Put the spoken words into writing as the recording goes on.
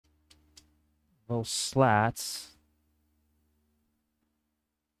Little slats.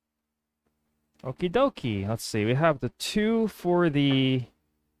 Okie dokie. Let's see. We have the two for the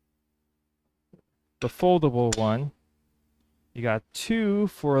foldable one. You got two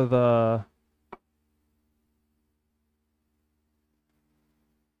for the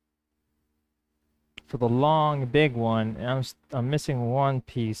long big one, and I'm missing one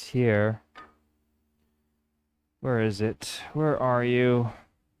piece here. Where is it? Where are you?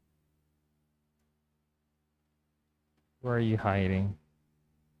 Where are you hiding?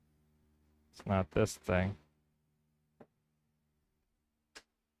 It's not this thing.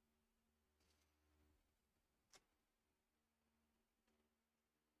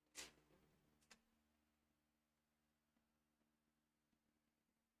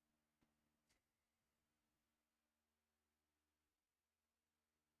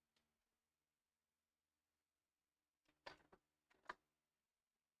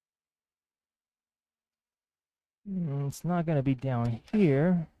 It's not going to be down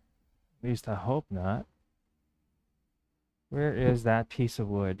here. At least I hope not. Where is that piece of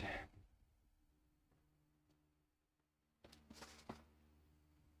wood?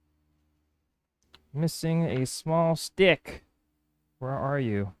 Missing a small stick. Where are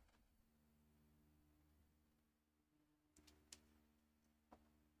you?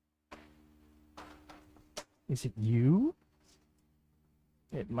 Is it you?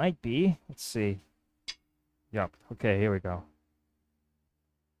 It might be. Let's see. Yup. Okay, here we go.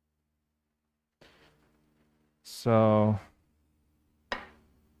 So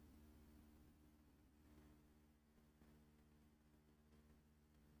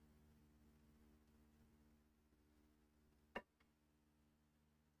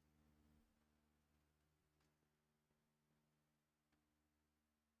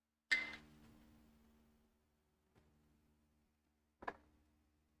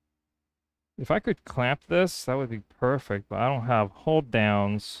if I could clamp this, that would be perfect, but I don't have hold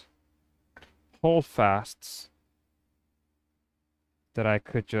downs, hold fasts that I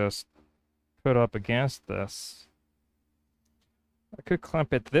could just put up against this. I could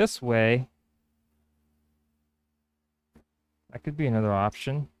clamp it this way. That could be another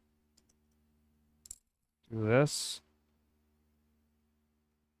option. Do this.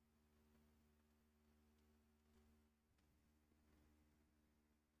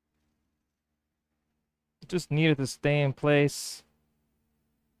 Just needed to stay in place.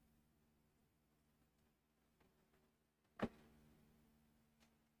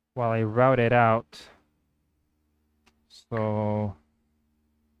 While I route it out. So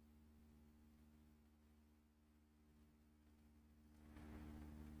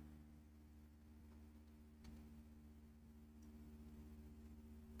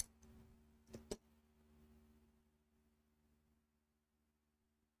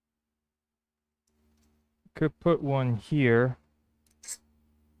could put one here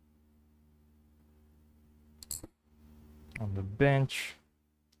on the bench.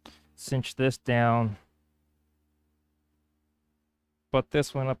 Cinch this down. Put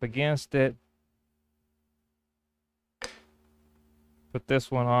this one up against it. Put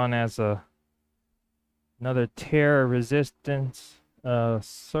this one on as another tear resistance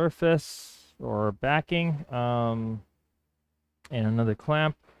surface or backing, and another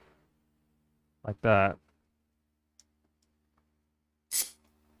clamp like that.